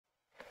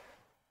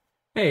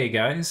Hey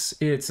guys,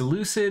 it's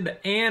Lucid,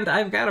 and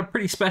I've got a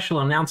pretty special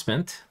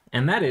announcement,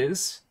 and that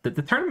is that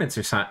the tournaments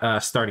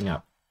are starting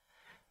up.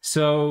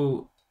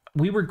 So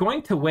we were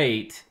going to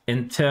wait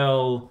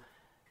until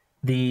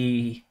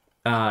the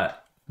uh,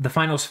 the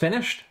finals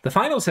finished. The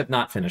finals have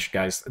not finished,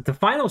 guys. The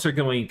finals are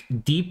going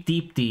deep,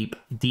 deep, deep,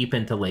 deep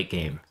into late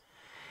game,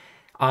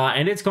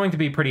 and it's going to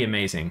be pretty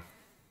amazing.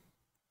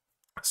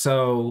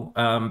 So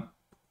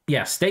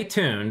yeah, stay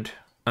tuned.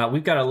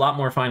 We've got a lot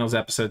more finals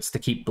episodes to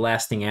keep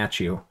blasting at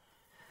you.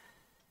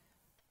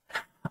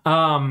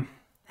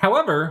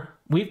 However,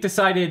 we've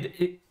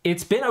decided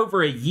it's been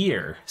over a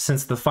year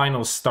since the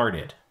finals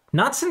started.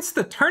 Not since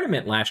the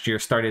tournament last year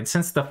started,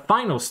 since the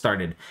finals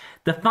started.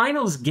 The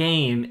finals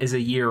game is a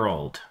year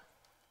old.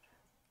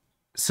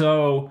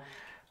 So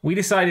we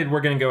decided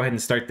we're going to go ahead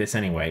and start this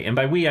anyway. And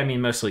by we, I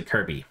mean mostly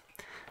Kirby.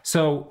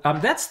 So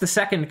that's the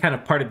second kind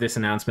of part of this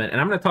announcement.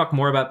 And I'm going to talk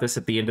more about this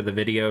at the end of the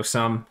video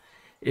some,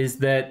 is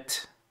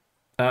that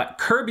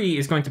Kirby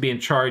is going to be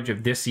in charge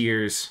of this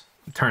year's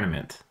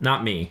tournament,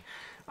 not me.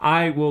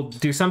 I will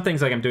do some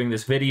things like I'm doing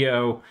this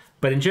video,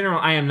 but in general,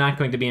 I am not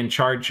going to be in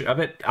charge of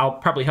it. I'll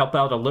probably help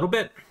out a little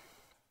bit,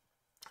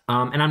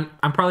 and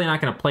I'm probably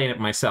not going to play in it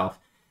myself.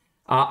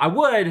 I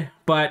would,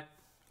 but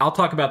I'll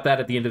talk about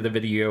that at the end of the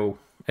video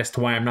as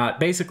to why I'm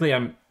not. Basically,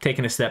 I'm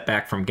taking a step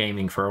back from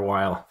gaming for a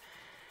while.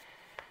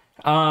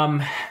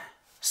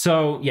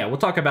 So yeah, we'll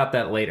talk about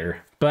that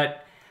later.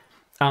 But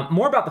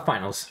more about the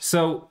finals.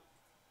 So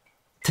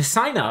to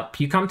sign up,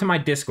 you come to my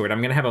Discord. I'm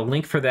going to have a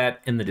link for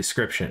that in the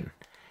description.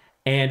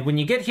 And when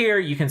you get here,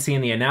 you can see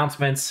in the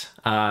announcements,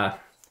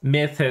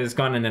 Myth has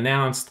gone and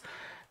announced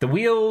the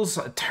wheels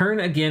turn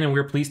again, and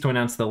we're pleased to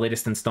announce the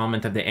latest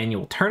installment of the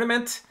annual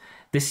tournament.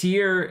 This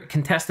year,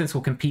 contestants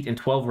will compete in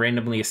 12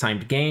 randomly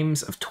assigned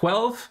games of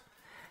 12.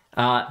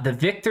 The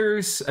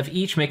victors of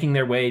each making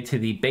their way to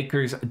the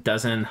Baker's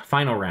Dozen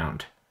final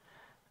round.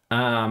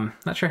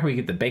 Not sure how we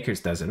get the Baker's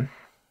Dozen.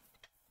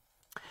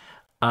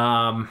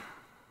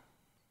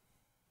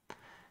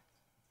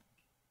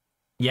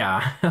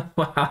 Yeah,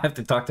 well, I'll have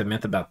to talk to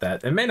Myth about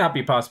that. It may not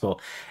be possible.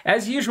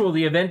 As usual,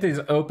 the event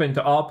is open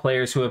to all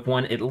players who have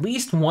won at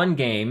least one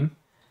game,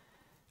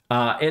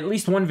 at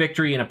least one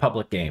victory in a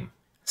public game.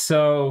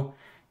 So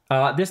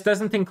this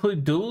doesn't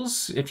include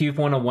duels. If you've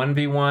won a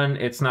 1v1,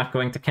 it's not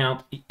going to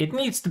count. It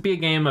needs to be a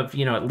game of,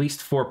 at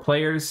least 4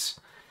 players.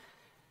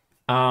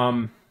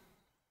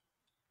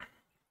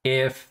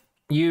 If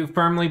you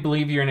firmly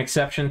believe you're an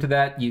exception to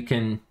that, you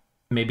can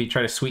maybe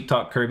try to sweet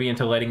talk Kirby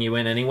into letting you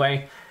in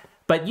anyway.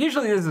 But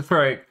usually this is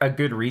for a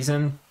good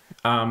reason.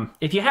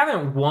 If you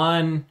haven't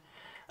won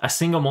a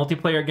single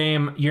multiplayer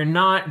game, you're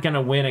not going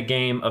to win a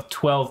game of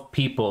 12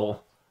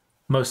 people,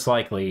 most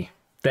likely,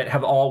 that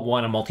have all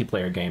won a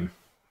multiplayer game.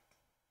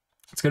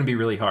 It's going to be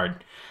really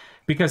hard.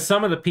 Because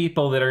some of the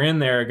people that are in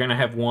there are going to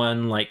have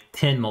won like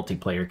 10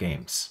 multiplayer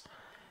games.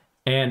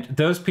 And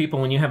those people,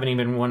 when you haven't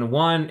even won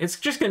one, it's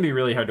just going to be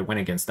really hard to win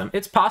against them.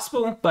 It's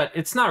possible, but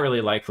it's not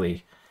really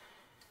likely.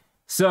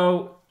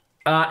 So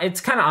it's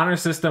kind of honor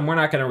system. We're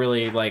not going to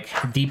really like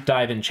deep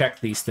dive and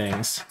check these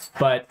things,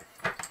 but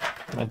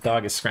my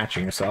dog is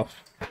scratching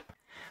herself.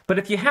 But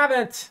if you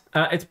haven't,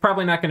 it's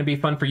probably not going to be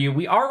fun for you.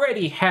 We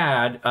already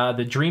had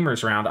the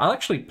Dreamers round. I'll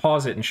actually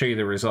pause it and show you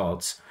the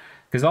results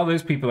because all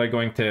those people are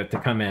going to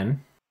come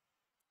in.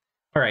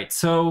 All right,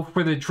 so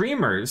for the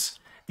Dreamers,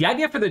 the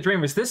idea for the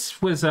Dreamers,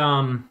 this was,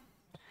 I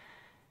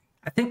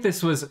think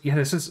this was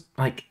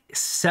like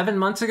 7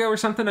 months ago or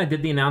something. I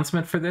did the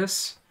announcement for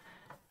this.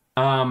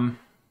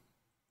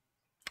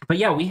 But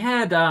yeah, we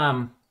had,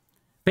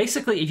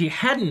 basically, if you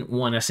hadn't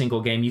won a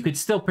single game, you could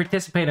still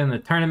participate in the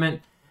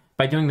tournament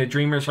by doing the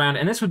Dreamers round.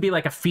 And this would be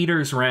like a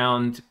feeders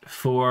round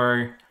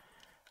for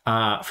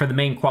the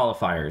main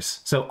qualifiers.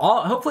 So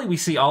hopefully we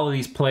see all of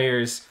these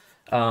players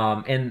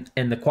in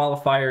the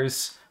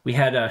qualifiers. We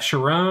had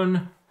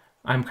Sharon,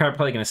 I'm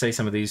probably going to say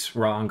some of these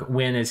wrong,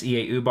 win as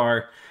EA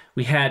Ubar.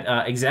 We had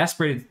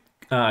Exasperated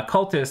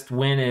Cultist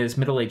win as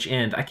Middle Age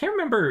End. I can't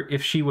remember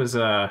if she was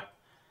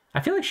I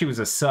feel like she was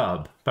a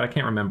sub, but I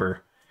can't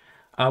remember.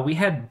 We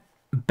had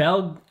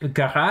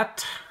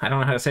Belgarat, I don't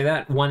know how to say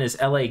that, won as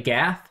LA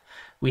Gath.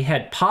 We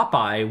had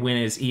Popeye win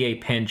as EA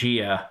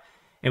Pangea.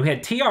 And we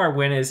had TR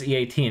win as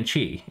EA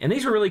TNT. And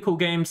these were really cool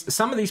games.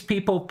 Some of these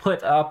people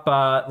put up,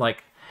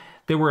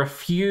 there were a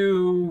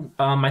few,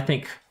 I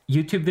think,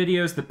 YouTube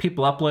videos that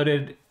people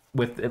uploaded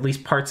with at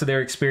least parts of their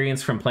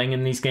experience from playing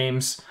in these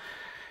games.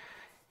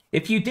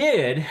 If you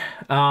did,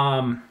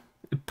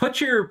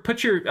 put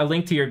a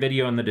link to your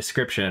video in the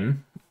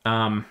description,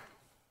 or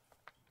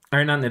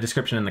not in the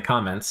description, in the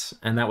comments,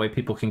 and that way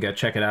people can go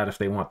check it out if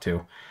they want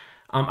to.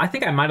 I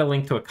think I might have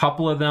linked to a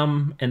couple of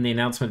them in the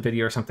announcement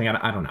video or something.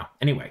 I don't know.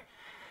 Anyway,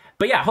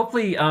 but yeah,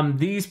 hopefully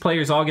these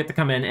players all get to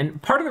come in.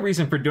 And part of the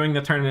reason for doing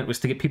the tournament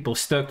was to get people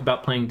stoked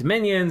about playing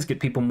Dominions,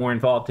 get people more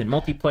involved in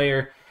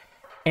multiplayer.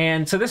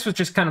 And so this was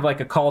just kind of like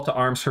a call to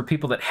arms for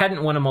people that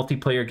hadn't won a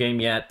multiplayer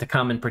game yet to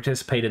come and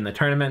participate in the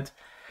tournament.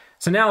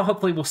 So now,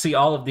 hopefully, we'll see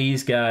all of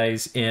these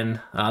guys in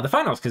the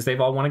finals, because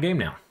they've all won a game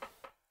now.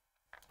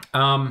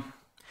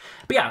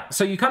 But yeah,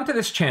 so you come to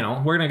this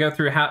channel. We're going to go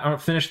through how I'll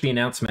finish the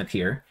announcement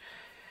here.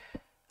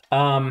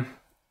 You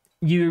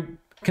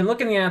can look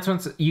in the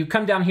announcements. You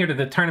come down here to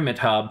the tournament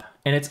hub,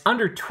 and it's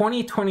under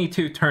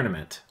 2022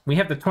 tournament. We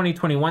have the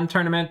 2021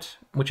 tournament,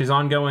 which is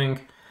ongoing.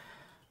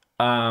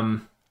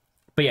 But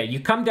yeah, you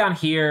come down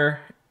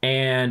here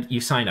and you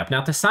sign up.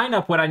 Now, to sign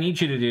up, what I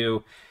need you to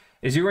do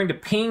is you're going to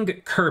ping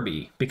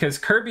Kirby, because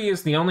Kirby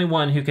is the only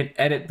one who can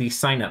edit these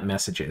sign-up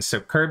messages. So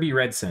Kirby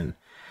Redson.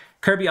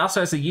 Kirby also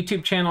has a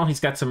YouTube channel.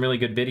 He's got some really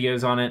good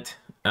videos on it.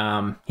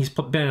 He's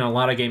been in a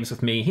lot of games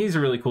with me. He's a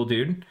really cool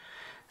dude.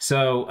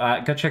 So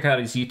go check out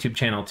his YouTube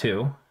channel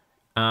too.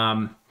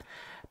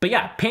 But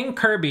yeah, ping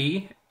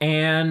Kirby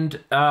and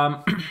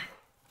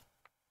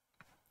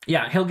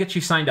yeah, he'll get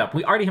you signed up.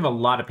 We already have a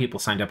lot of people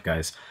signed up,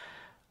 guys.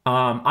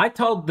 I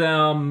told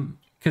them,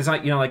 because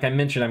like I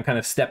mentioned, I'm kind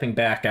of stepping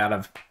back out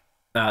of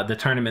the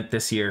tournament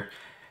this year,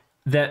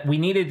 that we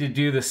needed to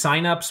do the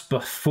signups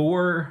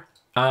before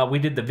we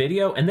did the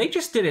video, and they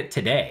just did it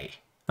today.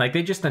 Like,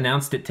 they just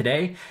announced it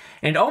today,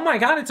 and oh my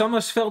god, it's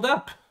almost filled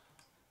up.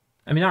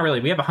 I mean, not really.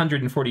 We have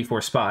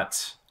 144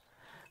 spots,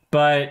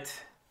 but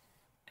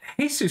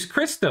Jesus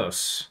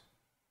Christos.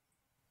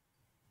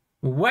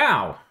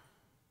 Wow.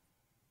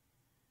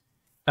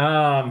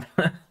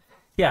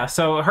 Yeah,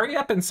 so hurry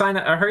up and sign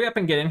up, or hurry up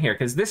and get in here,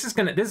 because this is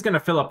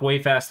gonna fill up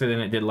way faster than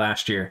it did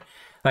last year.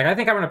 Like, I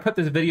think I'm gonna put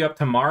this video up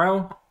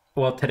tomorrow.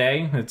 Well,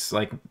 today it's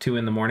like 2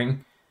 in the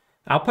morning.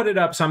 I'll put it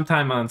up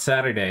sometime on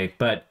Saturday,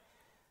 but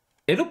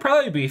it'll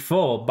probably be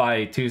full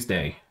by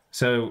Tuesday.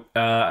 So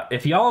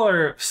if y'all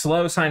are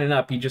slow signing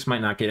up, you just might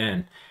not get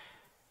in.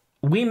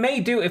 We may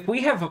do, if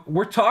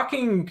we're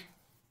talking,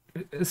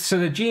 so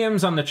the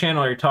GMs on the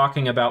channel are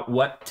talking about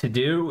what to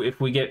do if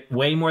we get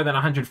way more than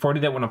 140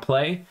 that want to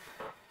play.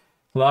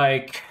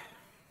 Like,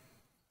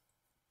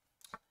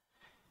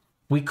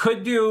 we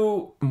could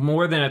do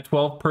more than a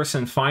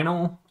 12-person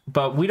final,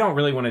 but we don't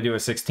really want to do a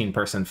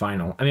 16-person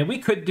final. I mean, we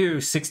could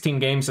do 16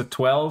 games of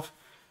 12,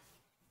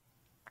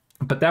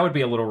 but that would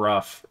be a little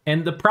rough.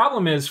 And the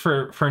problem is,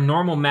 for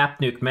normal map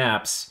nuke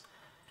maps,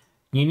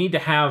 you need to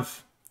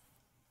have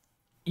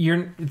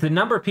the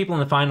number of people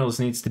in the finals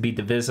needs to be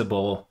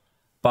divisible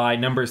by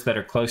numbers that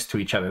are close to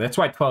each other. That's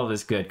why 12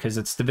 is good, because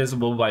it's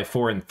divisible by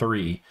 4 and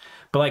 3.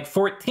 But like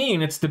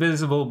 14, it's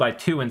divisible by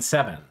 2 and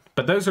 7.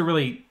 But those are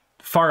really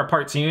far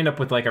apart, so you end up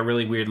with like a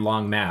really weird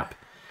long map.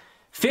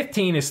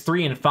 15 is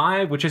 3 and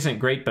 5, which isn't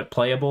great, but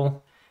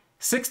playable.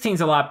 16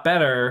 is a lot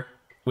better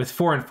with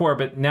 4 and 4,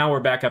 but now we're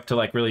back up to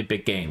like really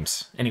big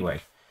games.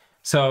 Anyway,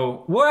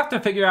 so we'll have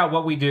to figure out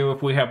what we do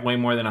if we have way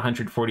more than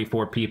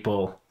 144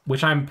 people,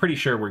 which I'm pretty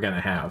sure we're going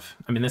to have.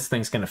 I mean, this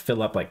thing's going to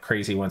fill up like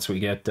crazy once we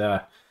get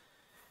the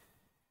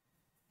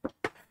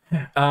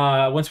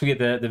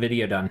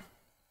video done.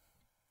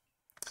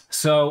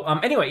 So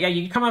anyway, yeah,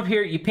 you come up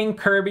here, you ping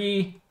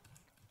Kirby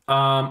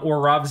or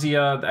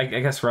Ravzia. I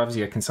guess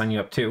Ravzia can sign you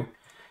up too.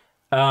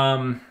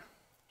 And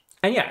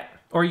yeah,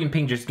 or you can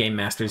ping just Game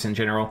Masters in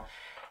general.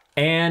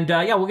 And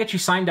yeah, we'll get you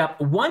signed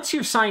up. Once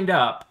you're signed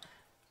up,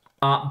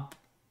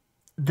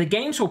 the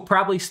games will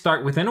probably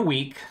start within a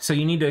week. So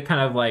you need to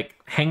kind of like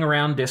hang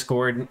around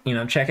Discord,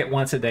 check it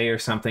once a day or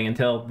something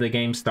until the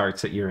game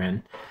starts that you're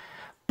in.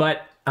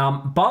 But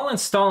Ball and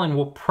Stalin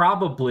will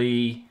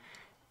probably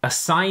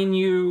assign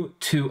you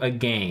to a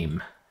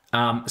game.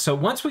 So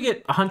once we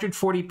get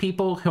 140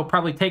 people, he'll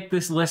probably take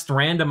this list,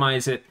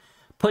 randomize it,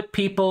 put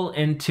people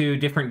into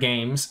different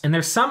games. And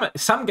there's some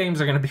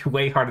games are going to be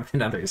way harder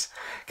than others.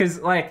 Because,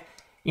 like,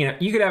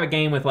 you could have a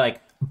game with, like,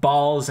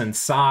 Balls and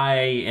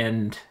Psy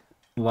and,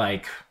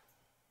 like,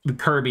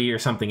 Kirby or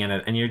something in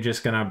it, and you're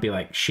just going to be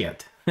like,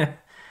 shit. But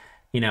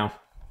then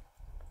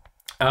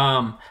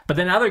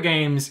other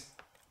games,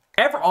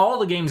 all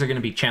the games are going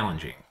to be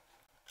challenging.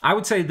 I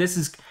would say this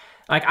is...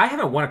 Like, I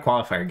haven't won a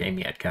qualifier game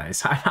yet,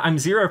 guys. I'm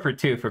 0 for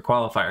 2 for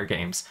qualifier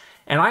games.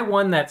 And I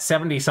won that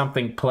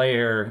 70-something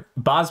player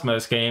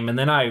Bosmos game, and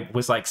then I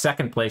was, like,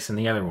 second place in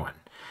the other one.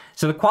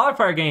 So the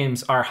qualifier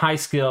games are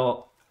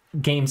high-skill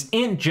games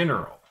in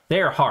general.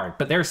 They are hard,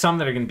 but there are some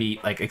that are going to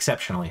be, like,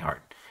 exceptionally hard.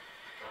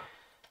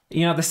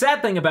 The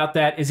sad thing about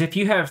that is if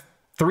you have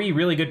 3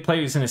 really good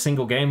players in a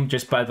single game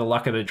just by the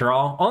luck of the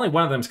draw, only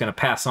one of them is going to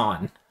pass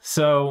on.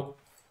 So...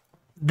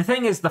 the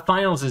thing is, the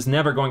finals is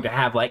never going to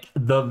have, like,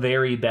 the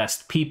very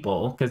best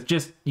people, because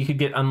just, you could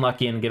get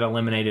unlucky and get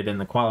eliminated in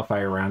the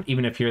qualifier round,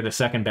 even if you're the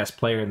second best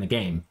player in the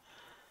game.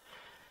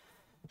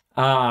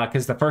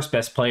 Because the first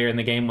best player in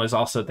the game was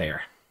also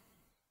there.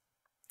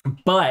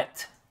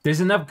 But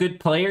there's enough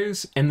good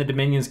players in the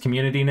Dominions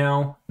community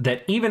now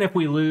that even if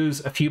we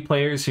lose a few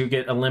players who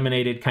get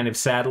eliminated kind of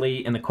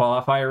sadly in the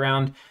qualifier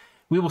round,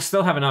 we will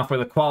still have enough where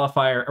the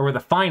qualifier, or where the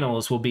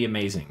finals will be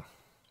amazing.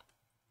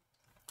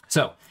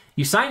 So...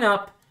 you sign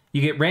up,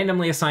 you get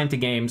randomly assigned to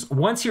games.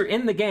 Once you're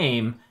in the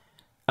game,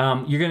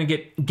 you're going to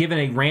get given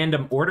a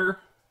random order,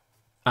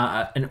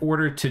 an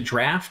order to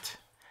draft.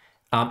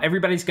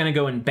 Everybody's going to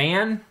go and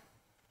ban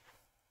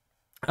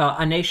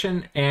a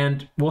nation,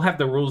 and we'll have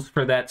the rules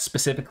for that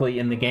specifically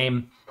in the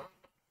game.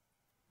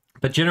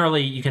 But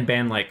generally, you can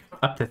ban like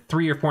up to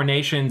 3 or 4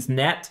 nations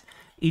net.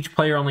 Each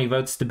player only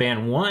votes to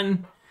ban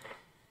one.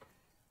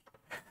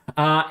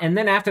 And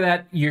then after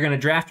that, you're going to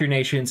draft your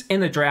nations in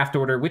the draft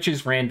order, which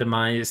is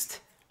randomized.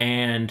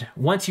 And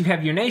once you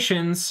have your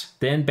nations,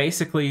 then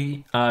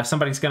basically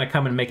somebody's going to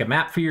come and make a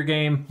map for your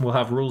game. We'll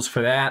have rules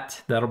for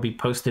that. That'll be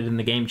posted in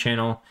the game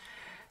channel.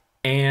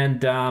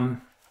 And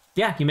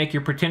yeah, you make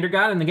your pretender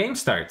god and the game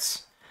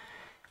starts.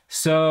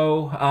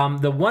 So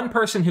the one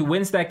person who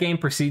wins that game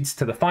proceeds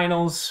to the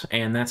finals,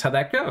 and that's how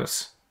that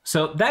goes.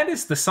 So that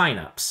is the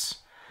signups.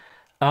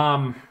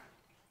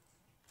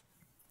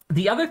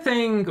 The other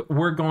thing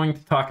we're going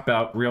to talk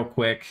about real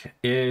quick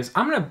is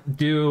I'm going to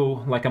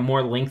do like a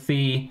more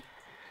lengthy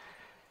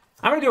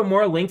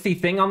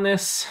thing on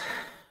this.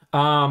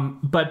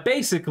 But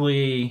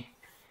basically,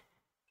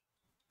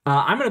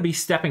 I'm going to be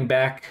stepping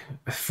back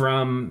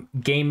from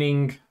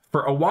gaming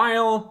for a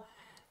while,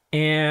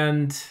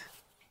 and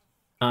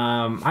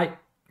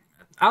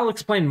I'll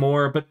explain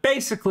more, but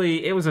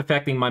basically it was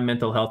affecting my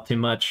mental health too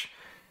much.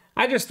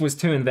 I just was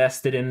too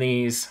invested in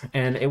these,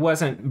 and it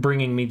wasn't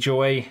bringing me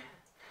joy.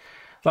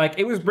 Like,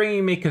 it was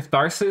bringing me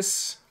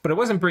catharsis, but it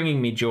wasn't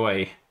bringing me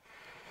joy.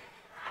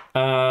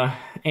 And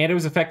it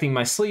was affecting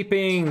my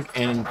sleeping,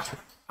 and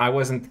I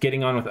wasn't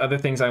getting on with other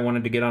things I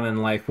wanted to get on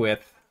in life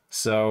with.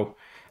 So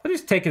I'll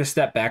just take it a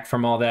step back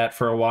from all that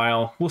for a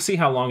while. We'll see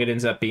how long it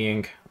ends up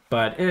being,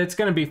 but it's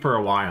going to be for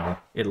a while,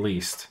 at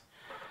least.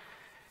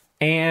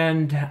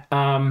 And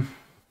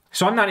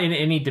so I'm not in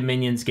any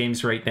Dominions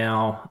games right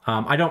now.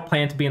 I don't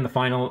plan to be in the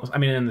finals,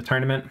 in the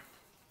tournament,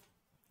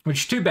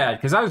 which is too bad,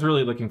 because I was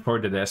really looking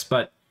forward to this,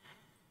 but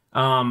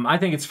I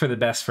think it's for the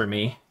best for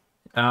me.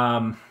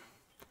 Yeah,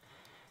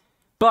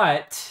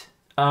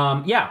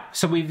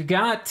 so we've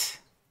got...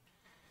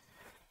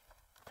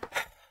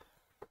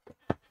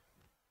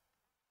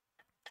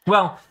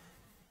 Well,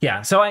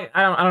 yeah, so I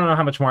don't know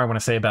how much more I want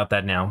to say about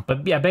that now.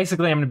 But yeah,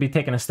 basically I'm going to be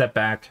taking a step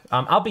back.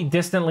 I'll be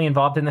distantly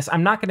involved in this.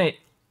 I'm not going to...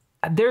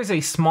 There's a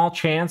small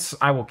chance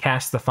I will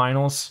cast the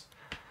finals.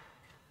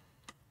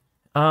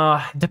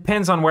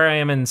 Depends on where I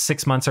am in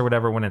 6 months or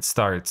whatever when it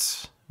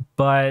starts.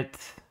 But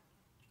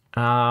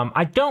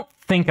I don't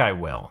think I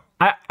will.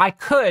 I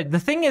could. The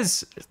thing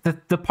is,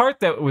 the part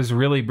that was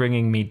really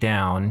bringing me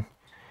down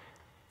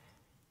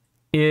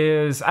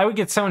is I would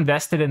get so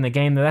invested in the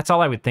game that that's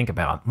all I would think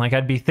about. Like,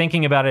 I'd be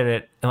thinking about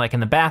it in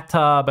the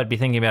bathtub. I'd be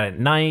thinking about it at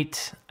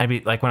night. I'd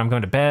be like when I'm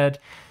going to bed.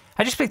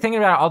 I'd just be thinking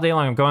about it all day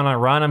long. I'm going on a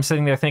run. I'm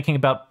sitting there thinking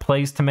about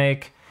plays to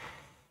make.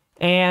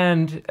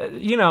 And,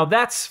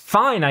 that's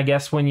fine, I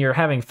guess, when you're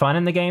having fun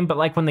in the game. But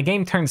like when the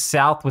game turns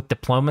south with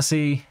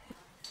diplomacy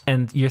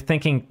and you're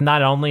thinking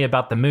not only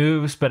about the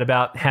moves, but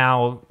about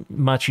how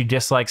much you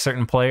dislike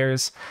certain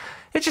players,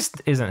 it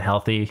just isn't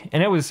healthy.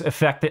 And it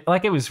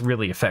was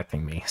really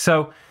affecting me.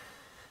 So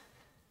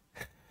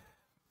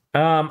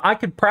I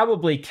could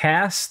probably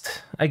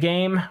cast a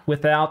game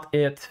without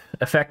it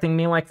affecting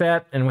me like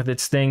that, and with it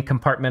staying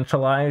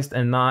compartmentalized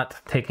and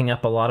not taking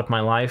up a lot of my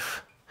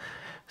life.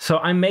 So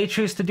I may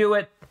choose to do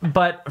it,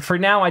 but for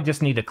now I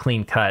just need a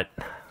clean cut.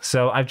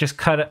 So I've just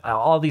cut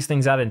all these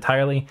things out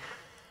entirely.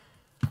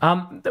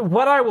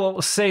 What I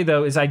will say,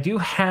 though, is I do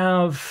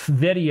have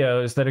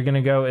videos that are going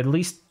to go at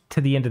least to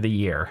the end of the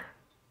year.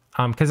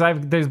 Because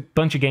there's a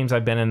bunch of games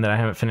I've been in that I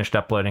haven't finished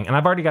uploading, and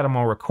I've already got them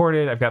all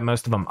recorded. I've got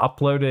most of them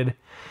uploaded.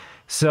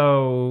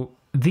 So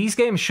these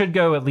games should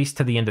go at least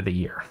to the end of the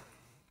year.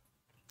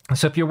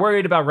 So if you're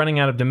worried about running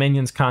out of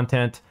Dominions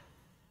content,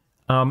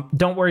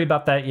 don't worry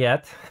about that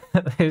yet.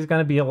 There's going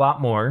to be a lot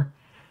more.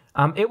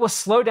 It will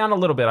slow down a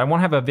little bit. I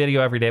won't have a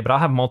video every day, but I'll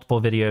have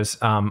multiple videos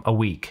a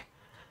week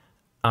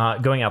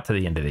going out to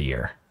the end of the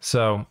year.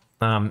 So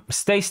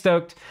stay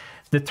stoked.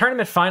 The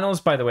tournament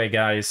finals, by the way,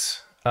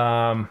 guys,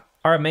 are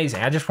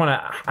amazing. I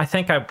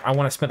think I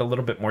want to spend a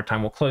little bit more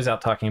time. We'll close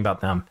out talking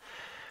about them.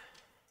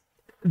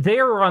 They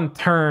are on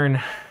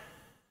turn...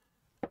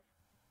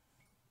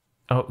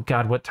 Oh,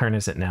 God, what turn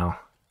is it now?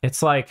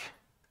 It's like...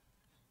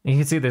 You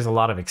can see there's a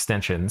lot of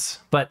extensions.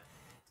 But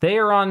they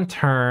are on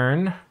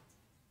turn...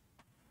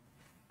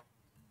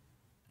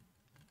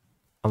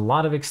 A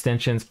lot of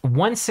extensions.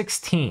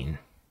 116.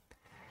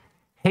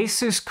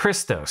 Jesus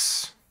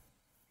Christos.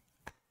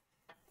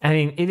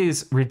 It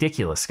is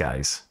ridiculous,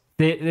 guys.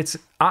 It's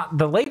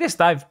the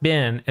latest I've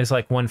been is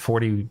like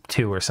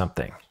 142 or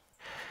something.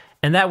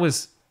 And that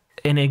was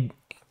an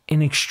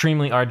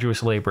extremely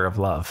arduous labor of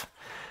love.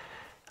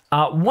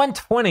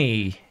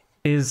 120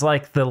 is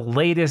like the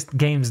latest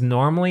games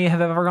normally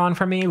have ever gone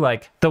for me.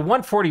 Like the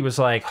 140 was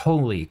like,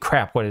 holy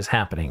crap, what is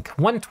happening?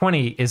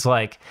 120 is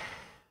like,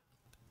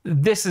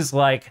 this is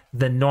like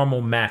the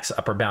normal max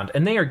upper bound,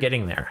 and they are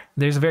getting there.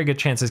 There's a very good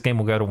chance this game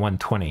will go to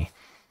 120.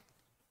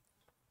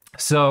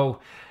 So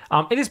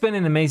it has been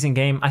an amazing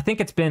game. I think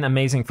it's been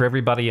amazing for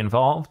everybody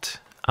involved.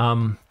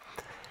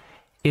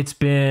 It's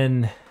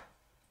been...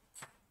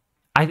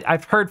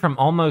 I've heard from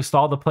almost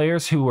all the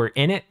players who were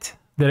in it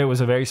that it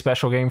was a very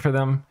special game for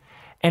them.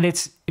 And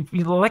it's,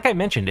 like I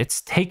mentioned,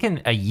 it's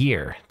taken a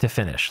year to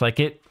finish. Like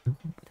it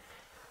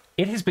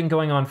has been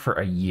going on for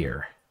a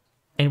year.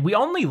 And we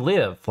only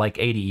live like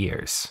 80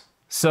 years.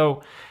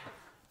 So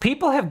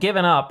people have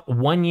given up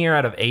 1 year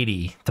out of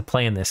 80 to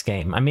play in this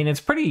game. I mean,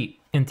 it's pretty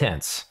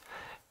intense.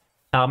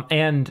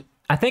 And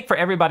I think for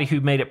everybody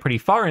who made it pretty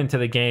far into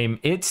the game,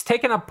 it's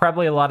taken up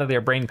probably a lot of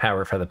their brain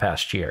power for the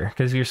past year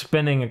because you're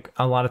spending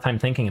a lot of time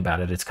thinking about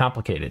it. It's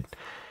complicated.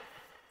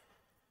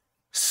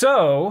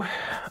 So,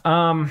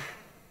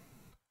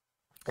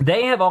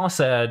 they have all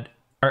said,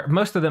 or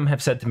most of them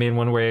have said to me in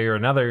one way or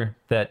another,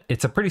 that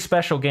it's a pretty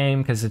special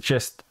game because it's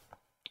just,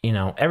 you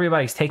know,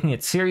 everybody's taking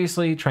it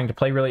seriously, trying to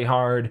play really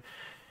hard.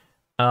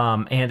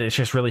 And it's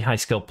just really high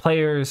skilled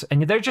players.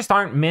 And there just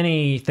aren't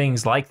many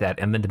things like that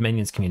in the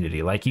Dominions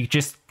community. Like it's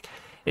just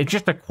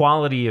a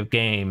quality of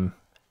game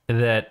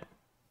that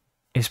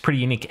is pretty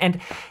unique.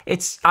 And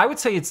I would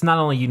say it's not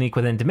only unique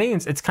within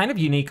Dominions, it's kind of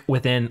unique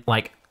within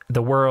like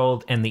the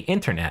world and the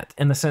internet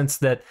in the sense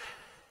that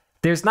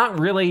there's not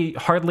really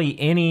hardly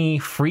any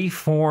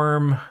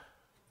free-for-all,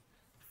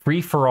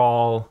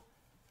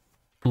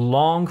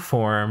 long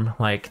form,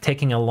 like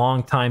taking a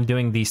long time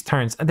doing these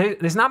turns.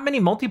 There's not many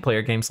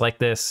multiplayer games like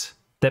this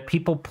that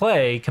people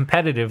play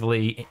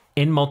competitively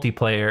in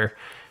multiplayer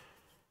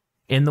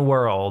in the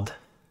world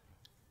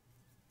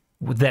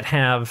that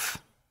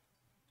have,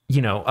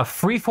 you know, a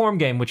free-form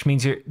game, which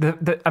means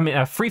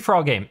a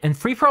free-for-all game. And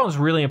free-for-all is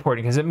really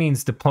important because it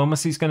means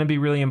diplomacy is going to be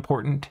really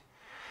important.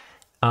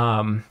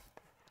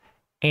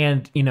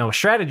 And, you know,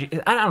 strategy,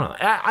 I don't know.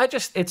 I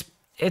just,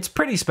 it's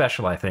pretty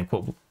special, I think.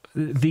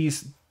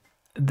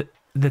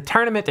 The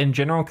tournament in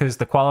general, because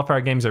the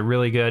qualifier games are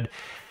really good.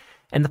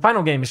 And the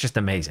final game is just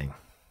amazing.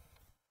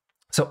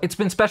 So it's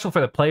been special for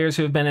the players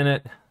who have been in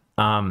it.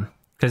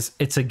 Because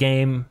it's a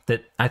game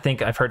that I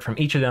think I've heard from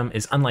each of them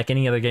is unlike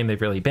any other game they've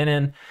really been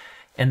in.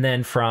 And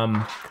then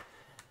from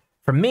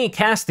me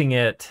casting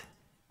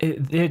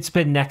it's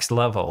been next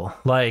level.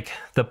 Like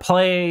the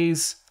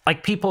plays,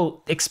 like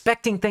people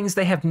expecting things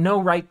they have no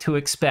right to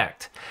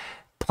expect,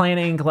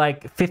 planning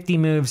like 50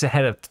 moves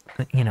ahead of,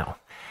 you know,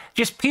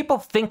 just people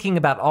thinking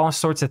about all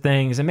sorts of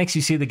things. It makes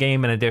you see the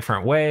game in a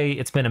different way.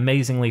 It's been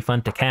amazingly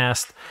fun to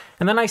cast.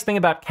 And the nice thing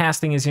about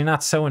casting is you're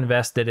not so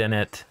invested in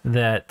it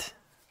that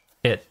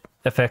it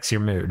affects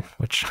your mood,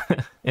 which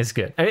is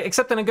good,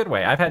 except in a good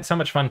way. I've had so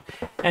much fun.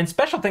 And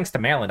special thanks to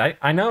Maryland.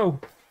 I know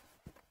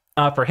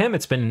for him,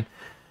 it's been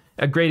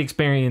a great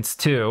experience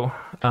too.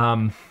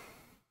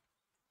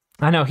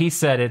 I know he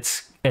said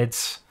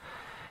it's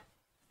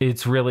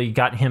really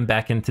got him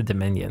back into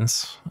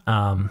Dominions.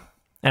 And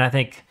I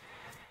think,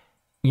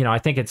 you know, I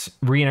think it's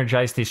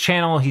re-energized his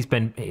channel. He's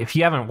been, if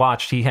you haven't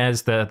watched, he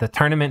has the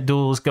tournament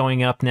duels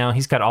going up now.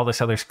 He's got all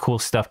this other cool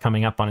stuff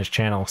coming up on his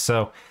channel.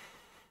 So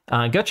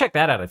go check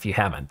that out if you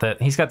haven't.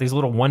 He's got these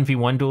little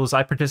 1v1 duels.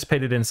 I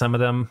participated in some of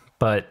them,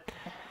 but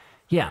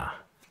yeah.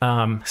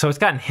 So it's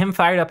gotten him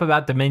fired up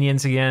about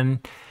Dominions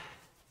again.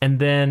 And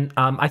then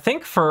I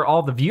think for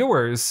all the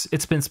viewers,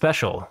 it's been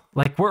special.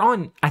 Like we're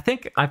on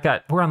like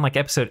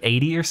episode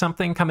 80 or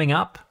something coming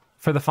up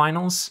for the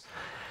finals.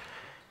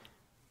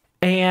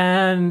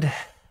 And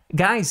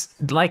guys,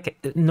 like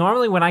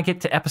normally when I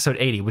get to episode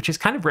 80, which is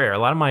kind of rare, a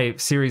lot of my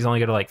series only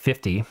go to like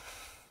 50.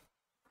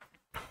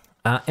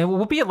 It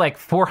will be at like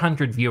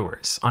 400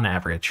 viewers on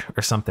average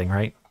or something,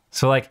 right?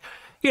 So like,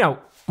 you know,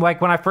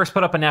 like when I first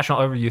put up a national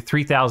overview,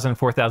 3,000,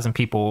 4,000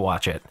 people will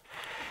watch it.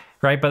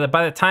 Right, but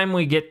by the time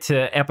we get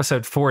to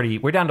episode 40,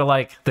 we're down to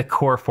like the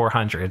core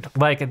 400.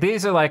 Like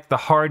these are like the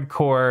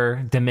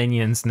hardcore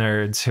Dominions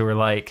nerds who are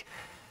like,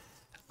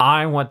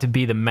 I want to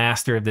be the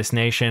master of this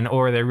nation,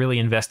 or they're really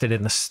invested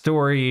in the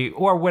story,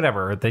 or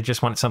whatever. They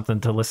just want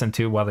something to listen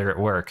to while they're at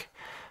work.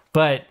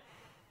 But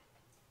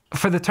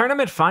for the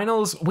tournament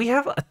finals, we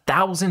have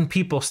 1,000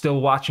 people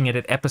still watching it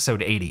at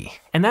episode 80,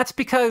 and that's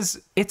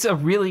because it's a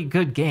really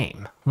good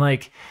game.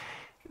 Like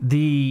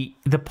the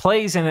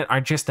plays in it are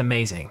just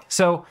amazing.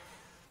 So.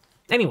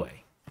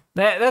 Anyway,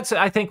 that's,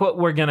 I think, what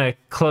we're going to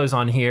close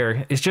on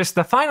here is just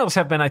the finals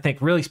have been, I think,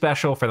 really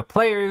special for the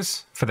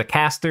players, for the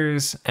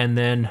casters, and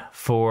then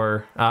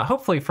for,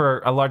 hopefully,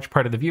 for a large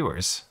part of the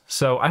viewers.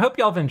 So I hope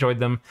y'all have enjoyed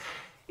them.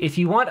 If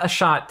you want a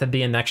shot to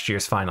be in next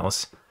year's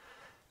finals,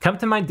 come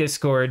to my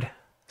Discord,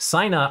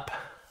 sign up.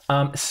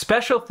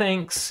 Special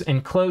thanks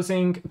in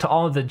closing to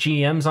all of the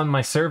GMs on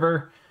my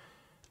server,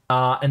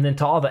 and then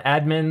to all the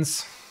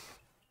admins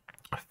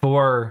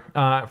for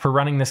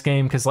running this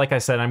game, because like I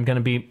said, I'm going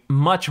to be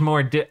much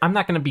more I'm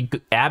not going to be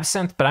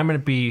absent, but I'm going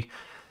to be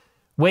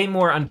way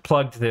more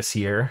unplugged this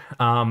year,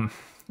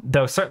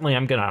 though certainly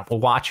I'm going to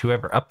watch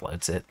whoever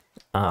uploads it,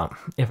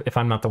 if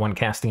I'm not the one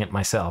casting it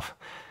myself.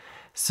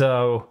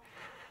 So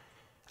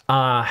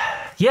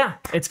yeah,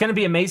 it's going to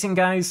be amazing,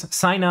 guys.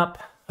 Sign up.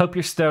 Hope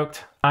you're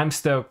stoked. I'm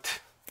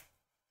stoked.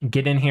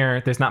 Get in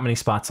here. There's not many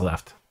spots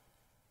left.